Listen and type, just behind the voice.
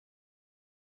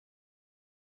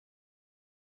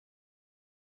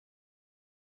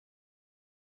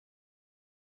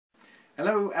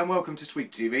Hello and welcome to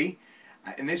Sweep TV.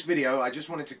 In this video I just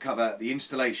wanted to cover the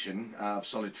installation of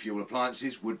solid fuel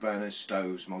appliances, wood burners,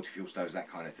 stoves, multi-fuel stoves, that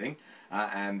kind of thing,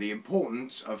 and the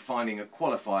importance of finding a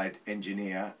qualified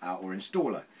engineer or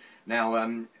installer.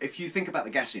 Now if you think about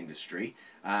the gas industry,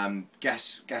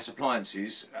 gas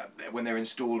appliances, when they're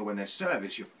installed or when they're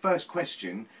serviced, your first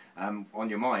question on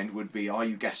your mind would be, are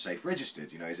you gas safe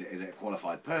registered? You know, is it a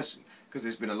qualified person? Because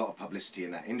there's been a lot of publicity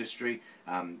in that industry.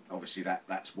 Obviously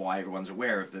that's why everyone's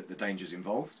aware of the dangers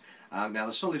involved. Now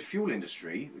the solid fuel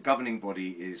industry, the governing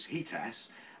body is HETAS,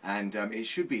 and it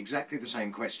should be exactly the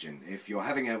same question. If you're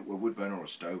having a wood burner or a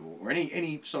stove or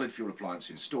any solid fuel appliance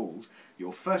installed,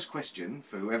 your first question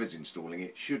for whoever's installing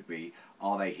it should be,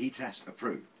 are they HETAS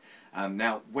approved?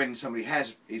 Now when somebody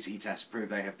is HETAS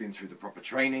approved, they have been through the proper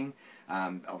training.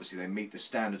 Obviously they meet the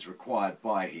standards required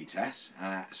by HETAS,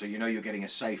 so you know you're getting a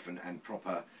safe and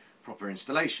proper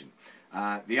installation.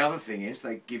 The other thing is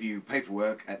they give you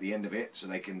paperwork at the end of it so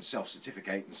they can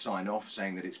self-certificate and sign off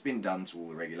saying that it's been done to all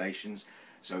the regulations.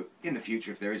 So in the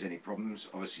future, if there is any problems,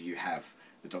 obviously you have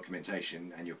the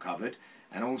documentation and you're covered.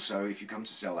 And also if you come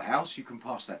to sell the house, you can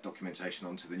pass that documentation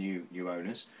on to the new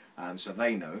owners, so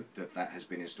they know that that has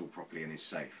been installed properly and is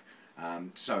safe.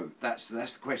 So that's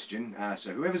the question.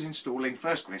 So whoever's installing,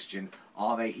 first question,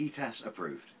 are they HETAS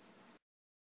approved?